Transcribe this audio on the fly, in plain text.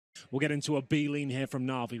We'll get into a B lean here from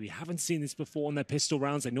NaVi. We haven't seen this before in their pistol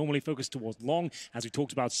rounds. They normally focus towards long, as we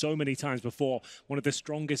talked about so many times before. One of the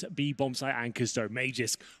strongest B bomb site anchors, though.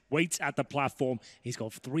 magisk waits at the platform. He's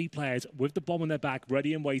got 3 players with the bomb on their back,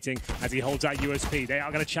 ready and waiting as he holds that USP. They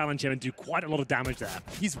are going to challenge him and do quite a lot of damage there.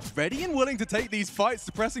 He's ready and willing to take these fights.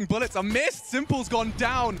 Suppressing bullets. A miss. Simple's gone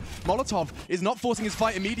down. Molotov is not forcing his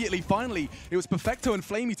fight immediately. Finally, it was Perfecto and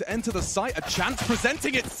Flamey to enter the site. A chance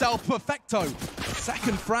presenting itself. Perfecto.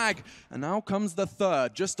 Second frag. And now comes the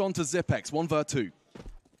third. Just onto Zipex. 1v2.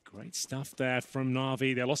 Great stuff there from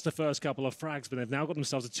NaVi. They lost the first couple of frags, but they've now got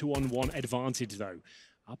themselves a 2-on-1 advantage, though.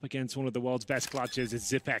 Up against one of the world's best clutches is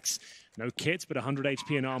Zipex. No kit, but 100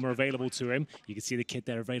 HP and armor available to him. You can see the kit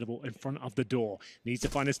there available in front of the door. Needs to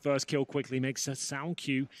find his first kill quickly, makes a sound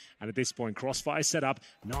cue. And at this point, crossfire set up.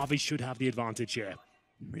 NaVi should have the advantage here.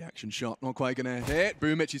 Reaction shot, not quite going to hit.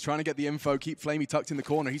 Boomich, he's trying to get the info, keep Flamey tucked in the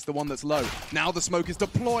corner. He's the one that's low. Now the smoke is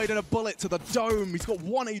deployed and a bullet to the dome. He's got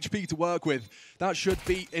 1 HP to work with. That should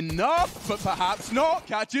be enough, but perhaps not.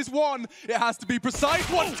 Catches 1. It has to be precise.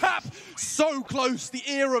 1 tap. So close. The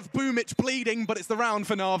ear of Boomich bleeding, but it's the round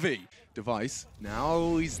for NaVi. Device,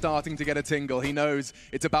 now he's starting to get a tingle. He knows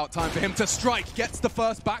it's about time for him to strike. Gets the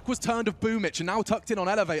first backwards turn of Boomich and now tucked in on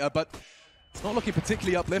elevator, but it's not looking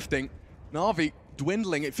particularly uplifting. NaVi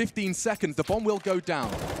dwindling at 15 seconds. The bomb will go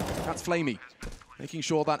down. That's Flamey making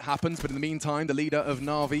sure that happens, but in the meantime, the leader of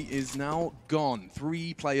NaVi is now gone.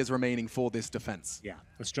 3 players remaining for this defense. Yeah,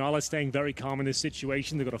 Astralis staying very calm in this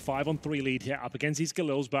situation. They've got a 5-on-3 lead here up against these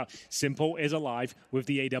Galils, but Simple is alive with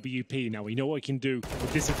the AWP. Now, we know what he can do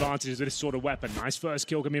with disadvantages with this sort of weapon. Nice first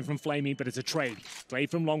kill coming in from Flamey, but it's a trade.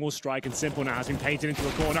 Blade from long will strike, and Simple now has been painted into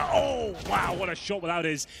a corner. Oh, wow, what a shot without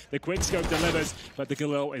his. The quick scope delivers, but the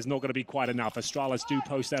Galil is not going to be quite enough. Astralis do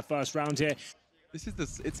post their first round here.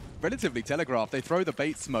 It's relatively telegraphed. They throw the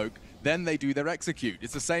bait smoke, then they do their execute.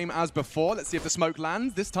 It's the same as before. Let's see if the smoke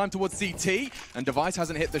lands, this time towards CT. And Device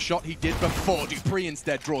hasn't hit the shot he did before. Dupree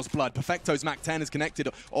instead draws blood. Perfecto's MAC-10 is connected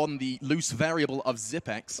on the loose variable of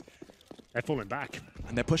Zipex. They're falling back.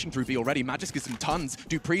 And they're pushing through B already. magisk is in tons.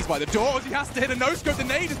 Dupree's by the doors. He has to hit a no-scope. The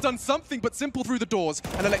nade has done something, but Simple through the doors.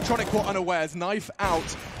 And Electronic caught unawares. Knife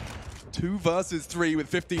out. 2 versus 3 with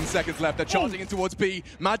 15 seconds left. They're charging in towards B.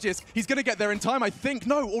 magisk, he's going to get there in time, I think.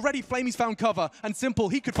 No, already Flamey's found cover. And Simple,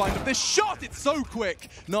 he could find this shot. It's so quick.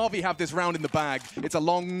 NaVi have this round in the bag. It's a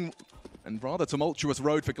long and rather tumultuous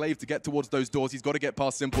road for Glaive to get towards those doors. He's got to get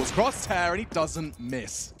past Simple's crosshair, and he doesn't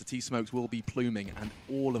miss. The T-Smokes will be pluming, and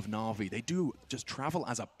all of NaVi, they do just travel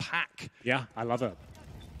as a pack. Yeah, I love it.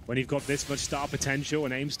 When you've got this much star potential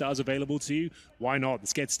and aim stars available to you, why not?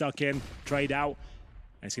 Let's get stuck in, trade out.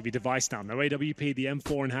 And it's going to be Device now. No AWP, the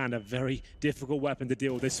M4 in hand, a very difficult weapon to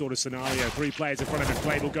deal with this sort of scenario. 3 players in front of him.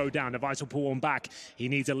 Blade will go down. Device will pull one back. He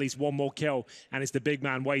needs at least 1 more kill. And it's the big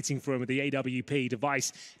man waiting for him with the AWP.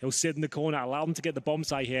 Device, he'll sit in the corner, allow them to get the bomb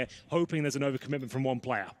site here, hoping there's an overcommitment from 1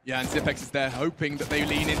 player. Yeah, and Zipex is there hoping that they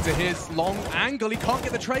lean into his long angle. He can't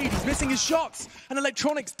get the trade. He's missing his shots. And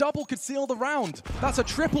Electronic's double could seal the round. That's a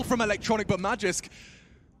triple from Electronic, but magisk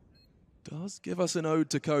does give us an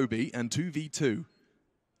ode to Kobe and 2v2.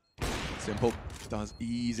 Simple does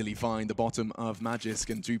easily find the bottom of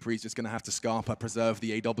magisk, and Dupree's just going to have to Scarpa preserve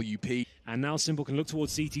the AWP. And now Simple can look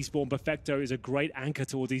towards CT spawn. Perfecto is a great anchor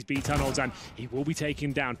towards these B tunnels, and he will be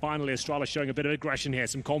taken down. Finally, Astralis showing a bit of aggression here,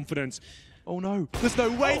 some confidence. Oh no, there's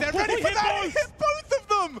no way they're ready for that! He hit both of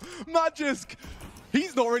them! magisk,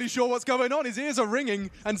 he's not really sure what's going on. His ears are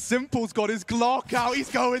ringing, and Simple's got his Glock out.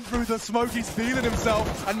 He's going through the smoke. He's feeling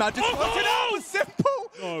himself, and magisk worked it out for Simple.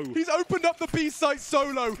 No. He's opened up the B site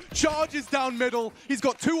solo, charges down middle. He's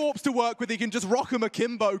got 2 AWPs to work with. He can just rock him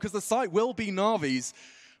akimbo because the site will be NaVi's.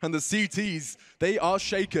 And the CTs, they are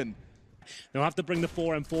shaken. They'll have to bring the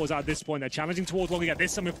 4 M4s out at this point. They're challenging towards long again.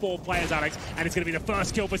 This time with 4 players, Alex, and it's going to be the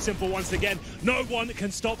first kill for Simple once again. No one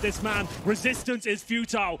can stop this man. Resistance is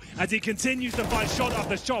futile as he continues to find shot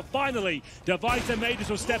after shot. Finally, Device and magisk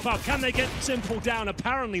will step up. Can they get Simple down?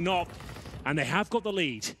 Apparently not. And they have got the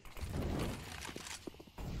lead.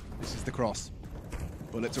 This is the cross.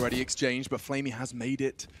 Bullets already exchanged, but Flamey has made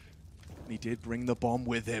it. He did bring the bomb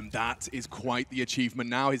with him. That is quite the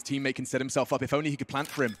achievement. Now his teammate can set himself up. If only he could plant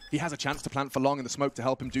for him. He has a chance to plant for long in the smoke to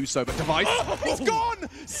help him do so. But Device, he's gone!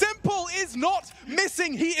 Simple is not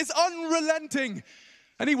missing. He is unrelenting.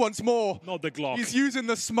 And he wants more. Not the Glock. He's using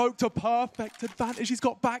the smoke to perfect advantage. He's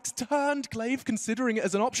got backs turned. Glaive considering it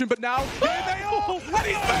as an option, but now here they are, and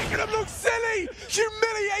he's making them look silly.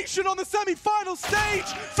 Humiliation on the semi-final stage.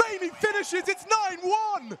 Flamey finishes. It's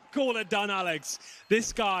 9-1. Call it done, Alex.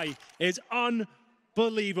 This guy is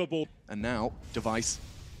unbelievable. And now Device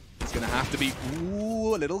is He's going to have to be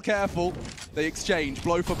a little careful. They exchange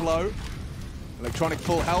blow for blow. Electronic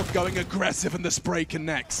full health going aggressive and the spray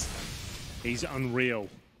connects. He's unreal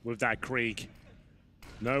with that Krieg.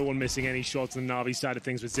 No one missing any shots on the NaVi side of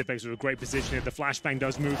things with Zipex with a great position here. The flashbang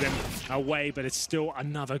does move him away, but it's still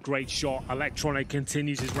another great shot. Electronic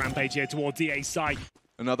continues his rampage here towards the A site.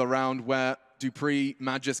 Another round where dupreeh,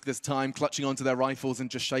 magisk this time, clutching onto their rifles and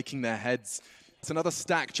just shaking their heads. It's another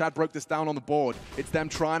stack. Chad broke this down on the board. It's them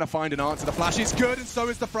trying to find an answer. The flash is good, and so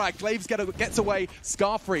is the frag. Glaves gets away,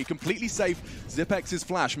 scar-free, completely safe. Zipex's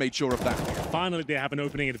flash made sure of that. Finally, they have an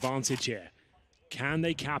opening advantage here. Can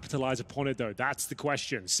they capitalize upon it, though? That's the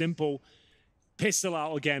question. Simple. Pistol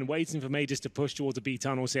out again, waiting for magisk to push towards the B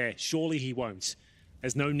tunnels here. Surely he won't.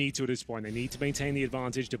 There's no need to at this point. They need to maintain the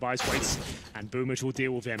advantage. Device waits, and Boomich will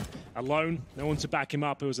deal with him. Alone, no one to back him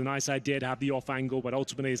up. It was a nice idea to have the off angle, but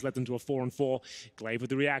ultimately it's led them to a 4-on-4. Glaive with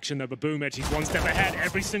the reaction over Boomich. He's one step ahead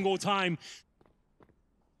every single time.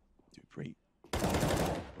 dupreeh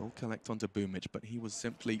will collect onto Boomich, but he was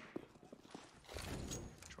simply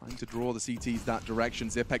trying to draw the CTs that direction.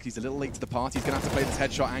 Zipex, he's a little late to the party. He's going to have to play this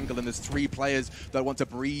headshot angle, and there's 3 players that want to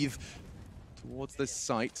breathe towards this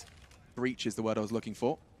site. Breach is the word I was looking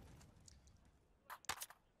for.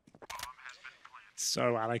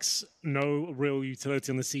 So, Alex, no real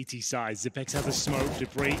utility on the CT side. Zipex has a smoke.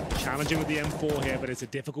 dupreeh challenging with the M4 here, but it's a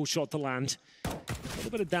difficult shot to land. A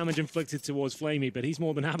little bit of damage inflicted towards Flamey, but he's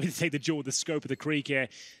more than happy to take the duel with the scope of the Krieg here.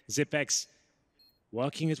 Zipex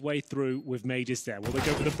working his way through with magisk there. Will they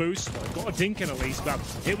go for the boost? Well, they've got a dink in at least, but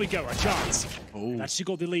here we go, a chance. They've actually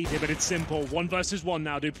got the lead here, but it's simple. 1 versus 1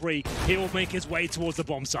 now, dupreeh. He will make his way towards the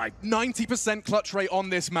bomb site. 90% clutch rate on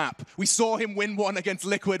this map. We saw him win 1 against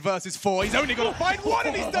Liquid versus 4. He's only got to find 1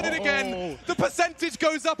 and he's done it again. The percentage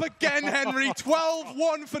goes up again, Henry.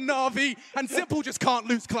 12-1 for NaVi, and Simple just can't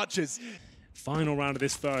lose clutches. Final round of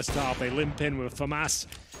this first half. They limp in with FAMAS,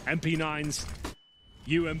 MP9s,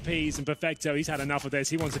 UMPs, and Perfecto. He's had enough of this.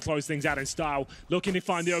 He wants to close things out in style. Looking to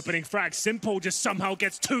find the opening frag. Simple just somehow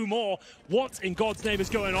gets 2 more. What in God's name is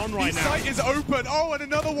going on right now? The site is open. Oh, and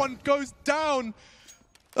another one goes down.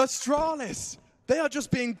 Astralis. They are just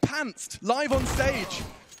being pantsed live on stage.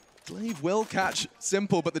 Glaive will catch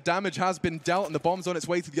Simple, but the damage has been dealt, and the bomb's on its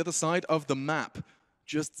way to the other side of the map.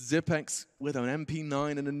 Just Zipex with an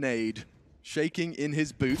MP9 and a nade. Shaking in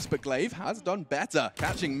his boots, but Glaive has done better.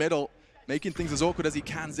 Catching middle, making things as awkward as he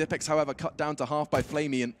can. Zipex, however, cut down to half by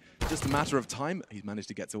Flamey, and just a matter of time, he's managed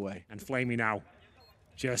to get away. And Flamey now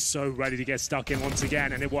just so ready to get stuck in once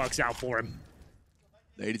again, and it works out for him.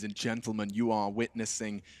 Ladies and gentlemen, you are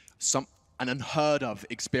witnessing an unheard of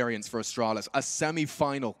experience for Astralis. A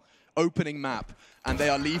semi-final opening map, and they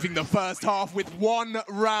are leaving the first half with 1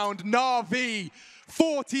 round. NaVi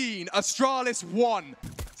 14, Astralis 1.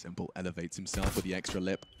 Simple elevates himself with the extra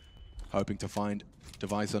lip, hoping to find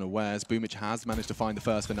Device unawares. Boomich has managed to find the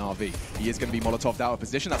first for NaVi. He is going to be Molotov'd out of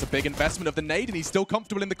position. That's a big investment of the nade, and he's still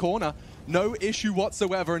comfortable in the corner. No issue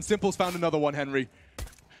whatsoever, and Simple's found another one, Henry.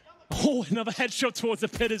 Oh, another headshot towards the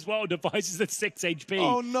pit as well. Device is at 6 HP.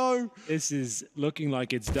 Oh, no. This is looking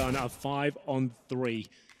like it's done. A 5-on-3.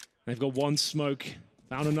 They've got 1 smoke.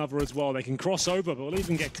 Found another as well. They can cross over, but will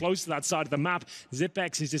even get close to that side of the map.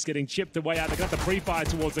 Zipex is just getting chipped away out. They got the pre-fire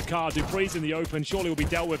towards the car. dupreeh's in the open. Surely will be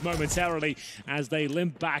dealt with momentarily as they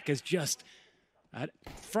limp back as just a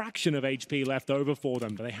fraction of HP left over for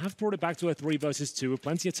them. But they have brought it back to a 3 versus 2 with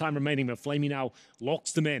plenty of time remaining, but Flamey now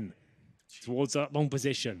locks them in towards that long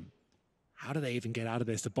position. How do they even get out of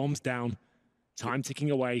this? The bomb's down, time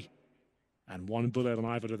ticking away, and 1 bullet on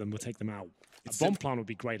either of them will take them out. A bomb plant would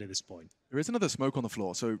be great at this point. There is another smoke on the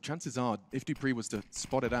floor, so chances are, if dupreeh was to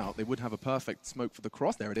spot it out, they would have a perfect smoke for the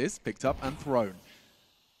cross. There it is, picked up and thrown.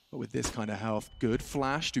 But with this kind of health, good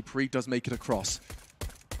flash. dupreeh does make it across.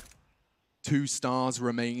 2 stars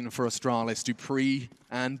remain for Astralis, dupreeh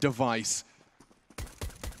and Device.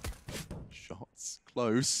 Shots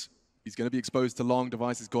close. He's going to be exposed to long.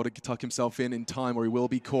 Device has got to tuck himself in time or he will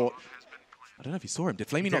be caught. I don't know if he saw him. Did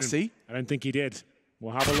Flamey not see? I don't think he did.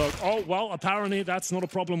 We'll have a look. Oh, well, apparently that's not a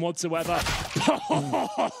problem whatsoever.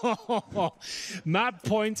 Map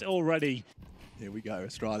point already. Here we go,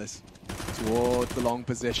 Astralis towards the long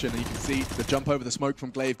position. And you can see the jump over the smoke from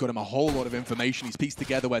Glaive got him a whole lot of information. He's pieced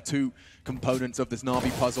together where 2 components of this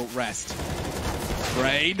NaVi puzzle rest.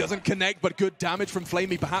 Brain doesn't connect, but good damage from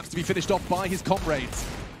Flamey, perhaps to be finished off by his comrades.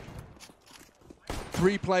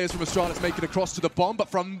 3 players from Astralis make it across to the bomb, but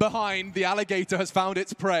from behind, the alligator has found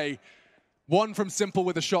its prey. 1 from Simple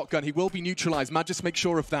with a shotgun. He will be neutralized. magisk make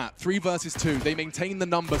sure of that. 3 versus 2. They maintain the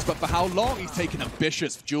numbers, but for how long? He's taken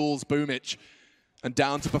ambitious Jules Boomich. And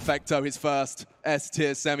down to Perfecto, his first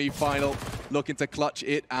S-tier semi-final. looking to clutch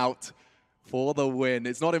it out for the win.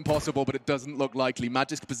 It's not impossible, but it doesn't look likely.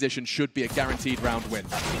 Magisk position should be a guaranteed round win.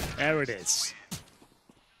 There it is.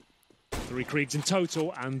 3 Kriegs in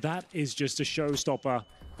total, and that is just a showstopper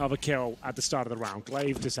of a kill at the start of the round.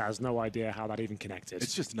 Glaive just has no idea how that even connected.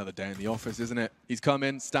 It's just another day in the office, isn't it? He's come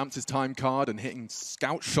in, stamped his time card, and hitting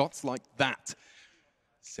scout shots like that.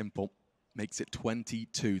 Simple. Makes it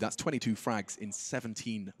 22. That's 22 frags in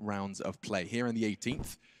 17 rounds of play. Here in the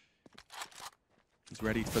 18th, he's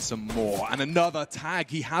ready for some more. And another tag.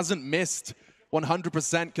 He hasn't missed.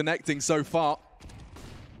 100% connecting so far.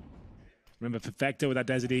 Remember, Perfecto with that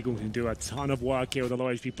Desert Eagle can do a ton of work here with the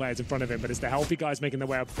low HP players in front of him, but it's the healthy guys making their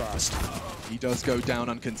way up first. He does go down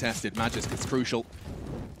uncontested. Magisk is crucial.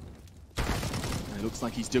 And it looks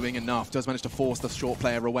like he's doing enough. Does manage to force the short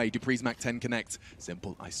player away. Dupree's Mac 10 connect.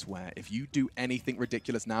 Simple, I swear. If you do anything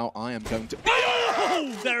ridiculous now, I am going to...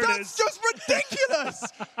 Oh, there it is. That's just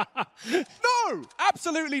ridiculous! No,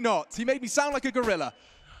 absolutely not. He made me sound like a gorilla.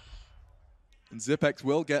 And Zipex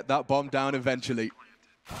will get that bomb down eventually.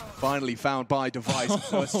 Finally found by Device,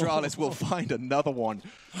 so Astralis will find another one.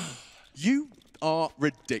 You are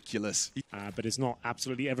ridiculous. But it's not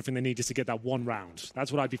absolutely everything they need just to get that one round.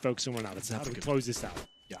 That's what I'd be focusing on now. That's how to close this out.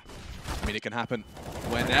 Yeah, I mean, it can happen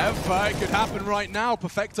whenever. It could happen right now.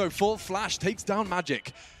 Perfecto, full flash, takes down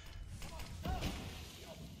Magic.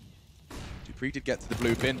 Dupree did get to the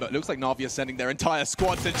blue pin, but it looks like NaVi are sending their entire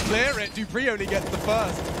squad to clear it. Dupree only gets the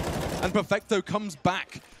first. And Perfecto comes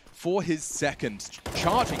back for his second.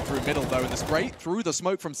 Charging through middle, though, and the spray through the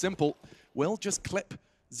smoke from Simple will just clip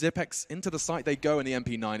Zipex into the site they go in the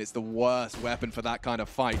MP9. It's the worst weapon for that kind of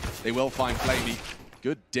fight. They will find Flamey.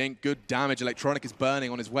 Good dink, good damage. Electronic is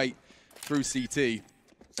burning on his way through CT.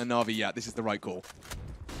 And NaVi, yeah, this is the right call.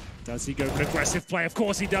 Does he go for an aggressive play? Of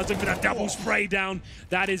course he does. Look at that double spray down.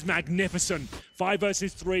 That is magnificent. 5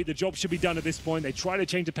 versus 3. The job should be done at this point. They try to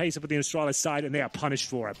change the pace up at the Astralis side, and they are punished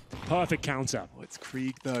for it. Perfect counter. Oh, it's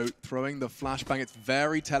Krieg, though, throwing the flashbang. It's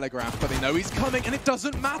very telegraphed, but they know he's coming, and it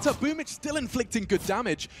doesn't matter. Boomich still inflicting good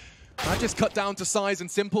damage. Magisk cut down to size, and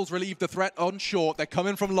Simple's relieved the threat on short. They're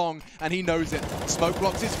coming from long, and he knows it. Smoke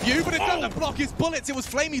blocks his view, but it doesn't block his bullets. It was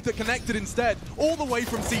Flamey that connected instead, all the way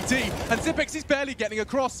from CT. And Zipex is barely getting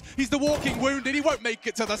across. He's the walking wounded. He won't make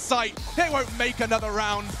it to the site. They won't make another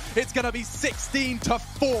round. It's going to be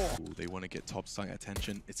 16-4. Ooh, they want to get top site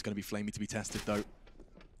attention. It's going to be Flamey to be tested, though.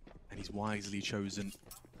 And he's wisely chosen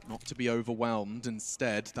not to be overwhelmed.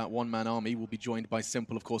 Instead, that one-man army will be joined by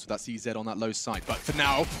Simple, of course, with that CZ on that low side. But for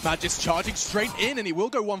now, Magisk charging straight in, and he will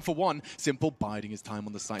go 1 for 1. Simple biding his time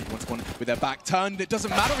on the site. He wants one with their back turned. It doesn't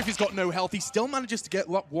matter if he's got no health. He still manages to get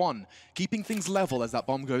up 1, keeping things level as that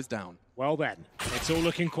bomb goes down. Well then, it's all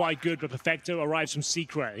looking quite good, but Perfecto arrives from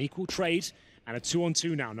Secret. Equal trade. And a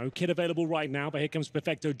 2-on-2 now. No kid available right now, but here comes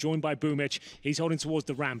Perfecto, joined by Boomich. He's holding towards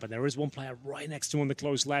the ramp, and there is one player right next to him on the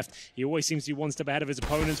close left. He always seems to be one step ahead of his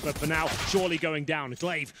opponents, but for now, surely going down.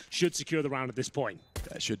 Glaive should secure the round at this point.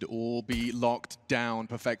 That should all be locked down.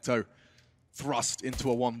 Perfecto thrust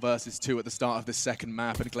into a 1 versus 2 at the start of the second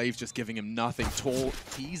map, and Glaive's just giving him nothing. Tall,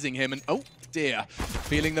 teasing him, and oh dear,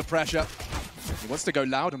 feeling the pressure. He wants to go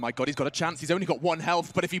loud, and my god, he's got a chance. He's only got 1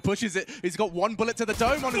 health, but if he pushes it, he's got 1 bullet to the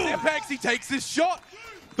dome on his Zipex. He takes his shot.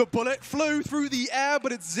 The bullet flew through the air,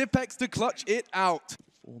 but it's Zipex to clutch it out.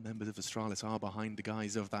 4 members of Astralis are behind the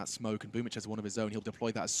guise of that smoke, and Boomich has one of his own. He'll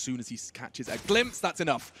deploy that as soon as he catches a glimpse. That's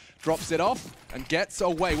enough. Drops it off and gets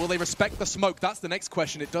away. Will they respect the smoke? That's the next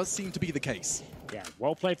question. It does seem to be the case. Yeah,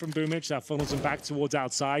 well played from Boomich. That funnels him back towards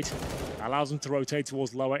outside. Allows them to rotate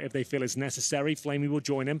towards lower if they feel it's necessary. Flamey will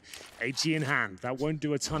join him. HE in hand. That won't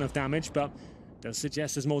do a ton of damage, but does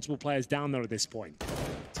suggest there's multiple players down there at this point.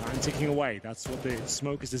 Time ticking away. That's what the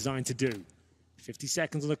smoke is designed to do. 50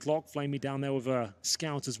 seconds on the clock. Flamey down there with a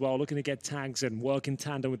scout as well, looking to get tags and work in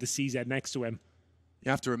tandem with the CZ next to him. You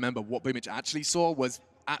have to remember what Boomich actually saw was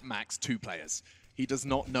at max 2 players. He does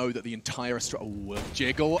not know that the entire a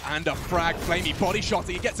jiggle and a frag. Flamey body shot.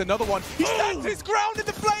 He gets another one. He stands his ground in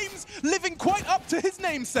the flames, living quite up to his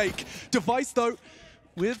namesake. Device, though,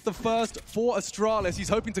 with the first for Astralis. He's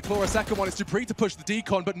hoping to claw a second one. It's Dupree to push the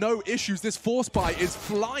decon, but no issues. This force buy is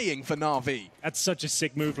flying for NaVi. That's such a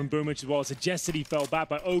sick move from Boomich as well. It suggested he fell back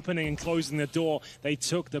by opening and closing the door. They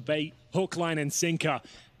took the bait, hook, line, and sinker.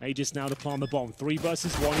 Magisk now to plant the bomb. 3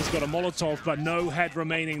 versus 1. He's got a Molotov, but no head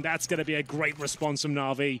remaining. That's going to be a great response from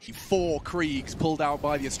NaVi. 4 Kriegs pulled out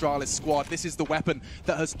by the Astralis squad. This is the weapon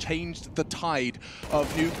that has changed the tide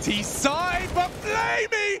of Nuke T's side, but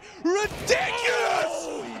Flamey,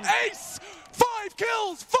 ridiculous! Ace! 5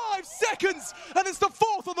 kills, 5 seconds, and it's the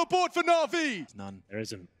 4th on the board for NaVi. None. There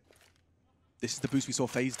isn't. This is the boost we saw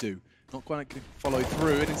FaZe do. Not quite going to follow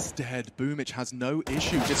through, and instead, Boomich has no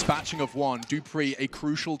issue dispatching of one. dupreeh, a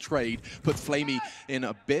crucial trade, puts Flamey in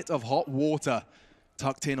a bit of hot water.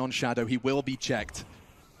 Tucked in on Shadow, he will be checked.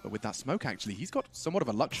 But with that smoke, actually, he's got somewhat of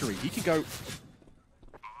a luxury. He can go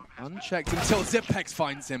unchecked until Zipex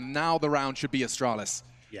finds him. Now the round should be Astralis.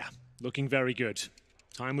 Yeah, looking very good.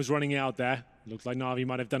 Time was running out there. Looked like NaVi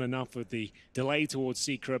might have done enough with the delay towards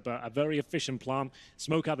Secret, but a very efficient plan.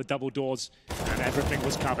 Smoke out the double doors, and everything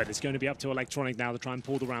was covered. It's going to be up to Electronic now to try and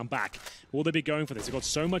pull the round back. Will they be going for this? They've got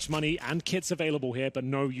so much money and kits available here, but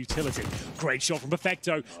no utility. Great shot from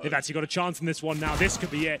Perfecto. They've actually got a chance in this one now. This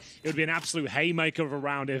could be it. It would be an absolute haymaker of a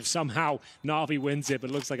round if somehow NaVi wins it,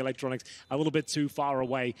 but it looks like Electronic's a little bit too far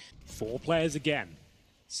away. 4 players again.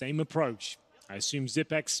 Same approach. I assume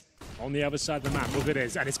Zipex on the other side of the map. Look at it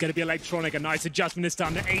is. And it's going to be Electronic. A nice adjustment this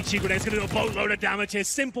time. The HE grenade's going to do a boatload of damage here.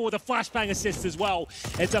 Simple with a flashbang assist as well.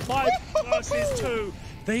 It's a 5 versus 2.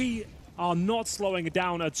 They are not slowing it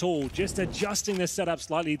down at all. Just adjusting the setup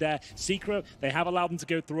slightly there. Secret, they have allowed them to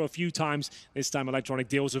go through a few times. This time Electronic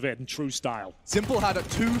deals with it in true style. Simple had 2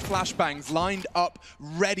 flashbangs lined up,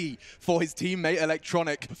 ready for his teammate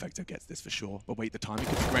Electronic. Perfecto gets this for sure, but wait, the timing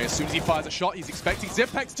could be great. As soon as he fires a shot, he's expecting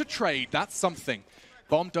Zipex to trade. That's something.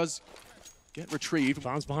 Bomb does get retrieved.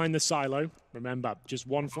 Bounce behind the silo. Remember, just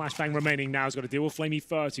 1 flashbang remaining now. He's got to deal with Flamey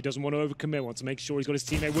first. He doesn't want to overcommit. Wants to make sure he's got his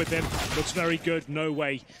teammate with him. Looks very good. No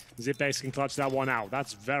way Zipex can clutch that one out.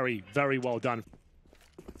 That's very, very well done.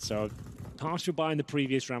 So, partial buy in the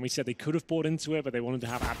previous round. We said they could have bought into it, but they wanted to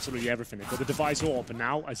have absolutely everything. They've got the device AWP, and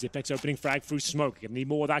now a Zipex opening frag through smoke. Gonna need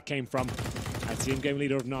more where that came from. That's the in-game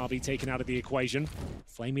leader of NaVi taken out of the equation.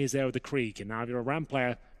 Flamey is there with the Creek, and now if you're a ramp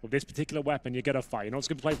player with this particular weapon, you're gonna fight. You're not just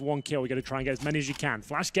gonna play for 1 kill. You're gonna try and get as many as you can.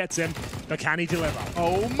 Flash gets him, but can he deliver?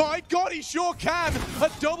 Oh my god, he sure can! A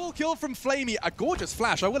double kill from Flamey. A gorgeous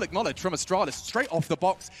flash, I will acknowledge, from Astralis. Straight off the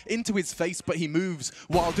box into his face, but he moves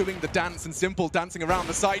while doing the dance, and Simple dancing around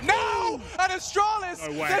the site. No! And Astralis,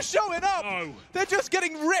 no way. They're showing up! No. They're just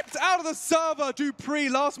getting ripped out of the server. dupreeh,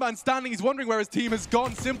 last man standing. He's wondering where his team has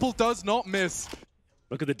gone. Simple does not miss.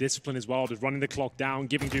 Look at the discipline as well, just running the clock down,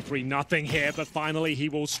 giving dupreeh nothing here, but finally he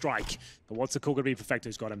will strike. But what's the call going to be?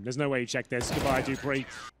 Perfecto's got him. There's no way you check this. Goodbye, dupreeh.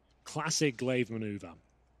 Classic glaive maneuver.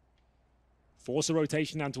 Force a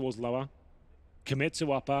rotation down towards lower. Commit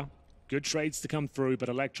to upper. Good trades to come through, but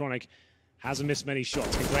Electronic hasn't missed many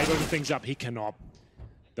shots. Can Glaive open things up? He cannot.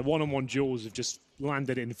 The one-on-one duels have just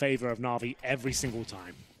landed in favor of NaVi every single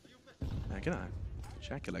time.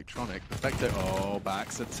 Check Electronic. Perfecto, oh,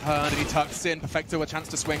 backs a turn, and he tucks in. Perfecto a chance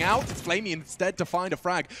to swing out. It's Flamey instead to find a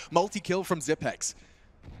frag. Multi-kill from Zipex.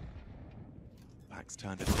 Backs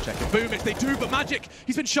turned it, check it. Boomich, they do, but magisk,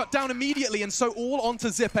 he's been shut down immediately, and so all onto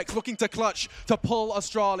Zipex, looking to clutch, to pull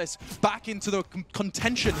Astralis back into the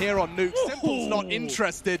contention here on Nuke. Simple's not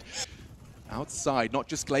interested. Outside, not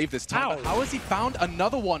just Glaive this time, but how has he found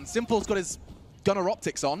another one? Simple's got his gunner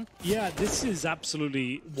optics on. Yeah, this is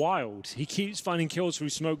absolutely wild. He keeps finding kills through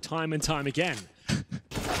smoke time and time again.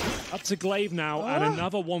 Up to Glaive now, and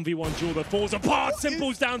another 1v1 duel that falls apart.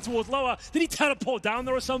 Simple's down towards lower. Did he teleport down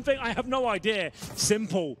there or something? I have no idea.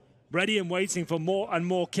 Simple, ready and waiting for more and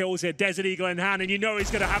more kills here. Desert Eagle in hand, and you know he's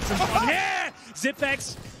going to have some fun here.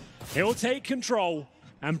 Zipex, he'll take control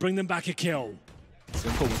and bring them back a kill.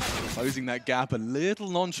 Simple closing that gap a little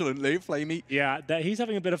nonchalantly, Flamey. Yeah, he's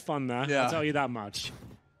having a bit of fun there, I'll tell you that much.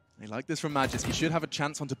 They like this from magisk. He should have a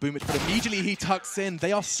chance onto Boomich, but immediately he tucks in.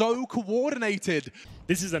 They are so coordinated.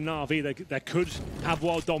 This is a NaVi that could have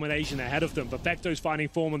world domination ahead of them. Perfecto's finding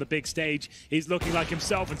form on the big stage. He's looking like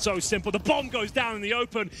himself, and so Simple. The bomb goes down in the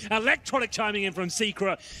open. Electronic chiming in from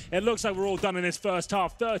Secret. It looks like we're all done in this first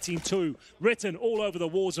half. 13-2, written all over the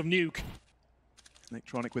walls of Nuke.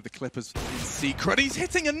 Electronic with the Clippers in Secret. He's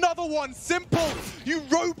hitting another one. Simple, you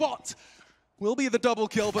robot. Will be the double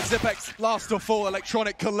kill, but Zipex, last of all,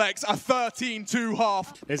 Electronic collects a 13-2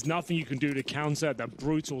 half. There's nothing you can do to counter the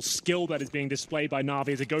brutal skill that is being displayed by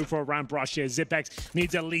NaVi as they go for a ramp rush here. Zipex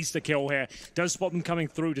needs at least a kill here. Does spot them coming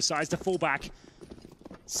through, decides to fall back.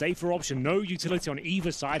 Safer option, no utility on either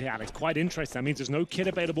side here, Alex. Quite interesting. That means there's no kit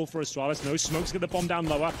available for Astralis, no smoke to get the bomb down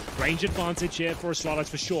lower. Range advantage here for Astralis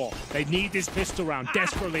for sure. They need this pistol round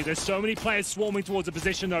desperately. There's so many players swarming towards the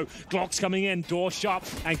position though. Glock's coming in, door sharp,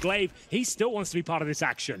 and Glaive, he still wants to be part of this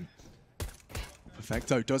action.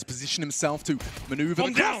 Perfecto does position himself to maneuver the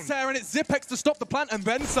crosshair, and it's Zipex to stop the plant, and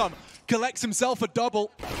then some. Collects himself a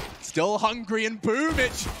double. Still hungry, and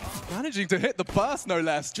Boomich managing to hit the burst, no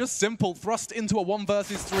less. Just Simple, thrust into a 1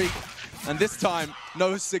 versus 3. And this time,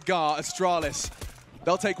 no cigar, Astralis.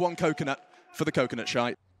 They'll take 1 coconut for the coconut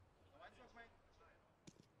shite.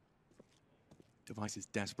 Katowice is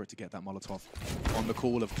desperate to get that Molotov on the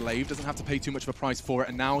call of Glaive. Doesn't have to pay too much of a price for it,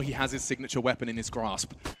 and now he has his signature weapon in his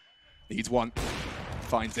grasp. Needs one.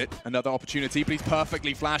 Finds it. Another opportunity, but he's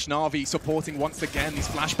perfectly flashed. NaVi supporting once again. These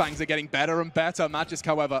flashbangs are getting better and better. magisk,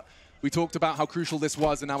 however, we talked about how crucial this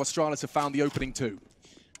was, and now Astralis have found the opening too.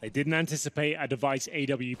 They didn't anticipate a Device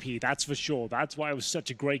AWP, that's for sure. That's why it was such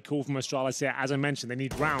a great call from Astralis here. As I mentioned, they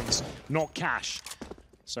need rounds, not cash.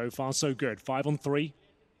 So far, so good. 5 on 3.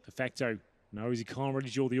 Perfecto knows he can't really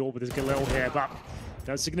duel the orb with his Galil here, but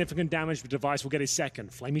does significant damage. The Device will get his second.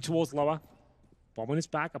 Flamey towards lower. Bomb on his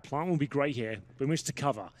back. A plant will be great here. Boomish to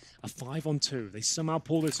cover. A 5 on 2. They somehow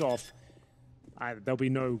pull this off. There'll be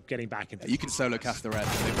no getting back into You can solo cast the red.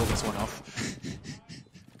 They pull this one off.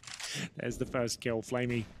 There's the first kill.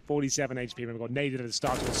 Flamey, 47 HP. We've got naded at the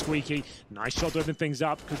start with Squeaky. Nice shot to open things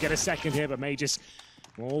up. Could get a second here, but Magisk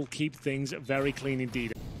will keep things very clean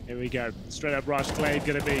indeed. Here we go. Straight up rush. Glaive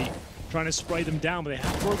going to be trying to spray them down, but they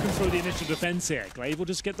have broken through the initial defense here. Glaive will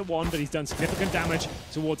just get the one, but he's done significant damage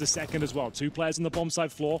towards the second as well. 2 players on the bomb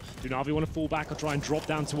side floor. Do NaVi want to fall back or try and drop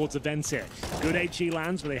down towards the vents here? Good HE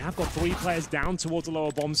lands, but they have got 3 players down towards the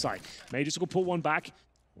lower bomb site. Magisk will pull one back.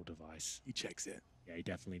 Or Device. He checks it. Yeah, he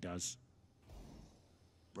definitely does.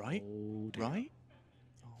 Right? Oh, right?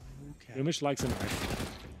 Okay. Boomish likes a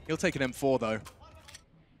knife. He'll take an M4 though.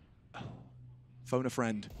 Phone a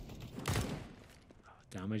friend.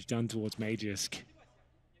 Damage done towards Magisk.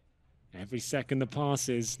 Every second that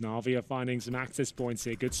passes, NaVi are finding some access points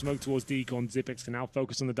here. Good smoke towards Deacon. Xyp9x can now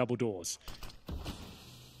focus on the double doors.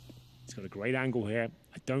 He's got a great angle here.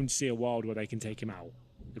 I don't see a world where they can take him out.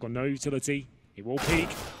 They've got no utility. He will peek.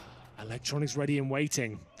 Electronics ready and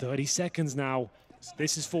waiting. 30 seconds now.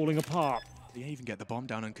 This is falling apart. Did he even get the bomb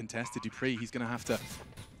down uncontested? dupreeh, he's going to have to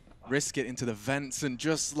risk it into the vents, and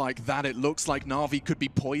just like that, it looks like NaVi could be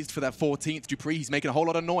poised for their 14th. dupreeh, he's making a whole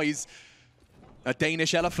lot of noise. A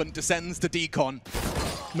Danish elephant descends to Deacon.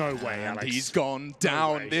 No way, and Alex. He's gone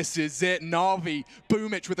down. No, this is it. NaVi,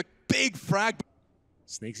 Boomish with a big frag.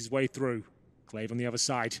 Sneaks his way through. Glaive on the other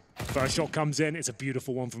side. First shot comes in. It's a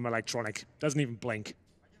beautiful one from Electronic. Doesn't even blink.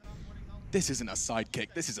 This isn't a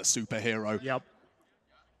sidekick. This is a superhero. Yep.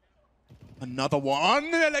 Another one.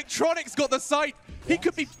 Electronic's got the sight. He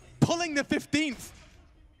could be pulling the 15th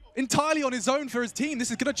entirely on his own for his team.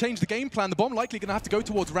 This is going to change the game plan. The bomb likely going to have to go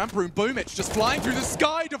towards ramp room. Boomish just flying through the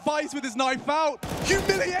sky. Device with his knife out.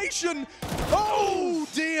 Humiliation. Oh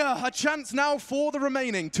dear. A chance now for the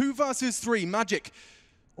remaining 2 versus 3. Magic,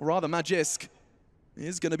 or rather magisk,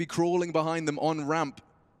 is going to be crawling behind them on ramp.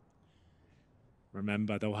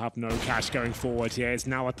 Remember, they'll have no cash going forward here. It's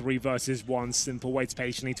now a 3 versus 1. Simple waits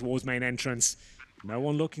patiently towards main entrance. No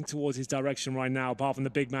one looking towards his direction right now, apart from the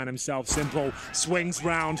big man himself. Simple swings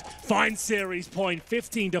round, finds series point,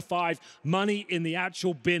 15-5. Money in the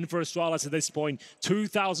actual bin for Astralis at this point.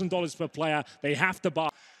 $2,000 per player. They have to buy.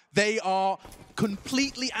 They are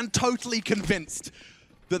completely and totally convinced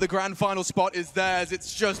that the grand final spot is theirs.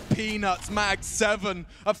 It's just peanuts. Mag 7,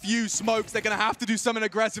 a few smokes. They're going to have to do something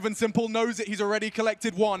aggressive, and Simple knows it. He's already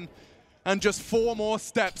collected 1. And just 4 more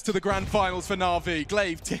steps to the grand finals for NaVi.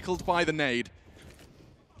 Glaive tickled by the nade.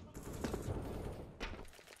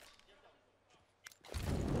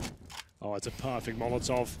 Oh, it's a perfect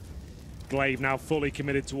Molotov. Glaive now fully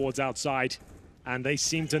committed towards outside. And they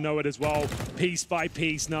seem to know it as well. Piece by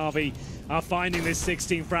piece, NaVi are finding this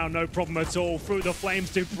 16th round, no problem at all. Through the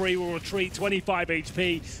flames, dupreeh will retreat, 25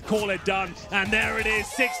 HP, call it done. And there it is,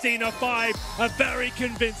 16-5, a very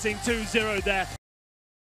convincing 2-0 there.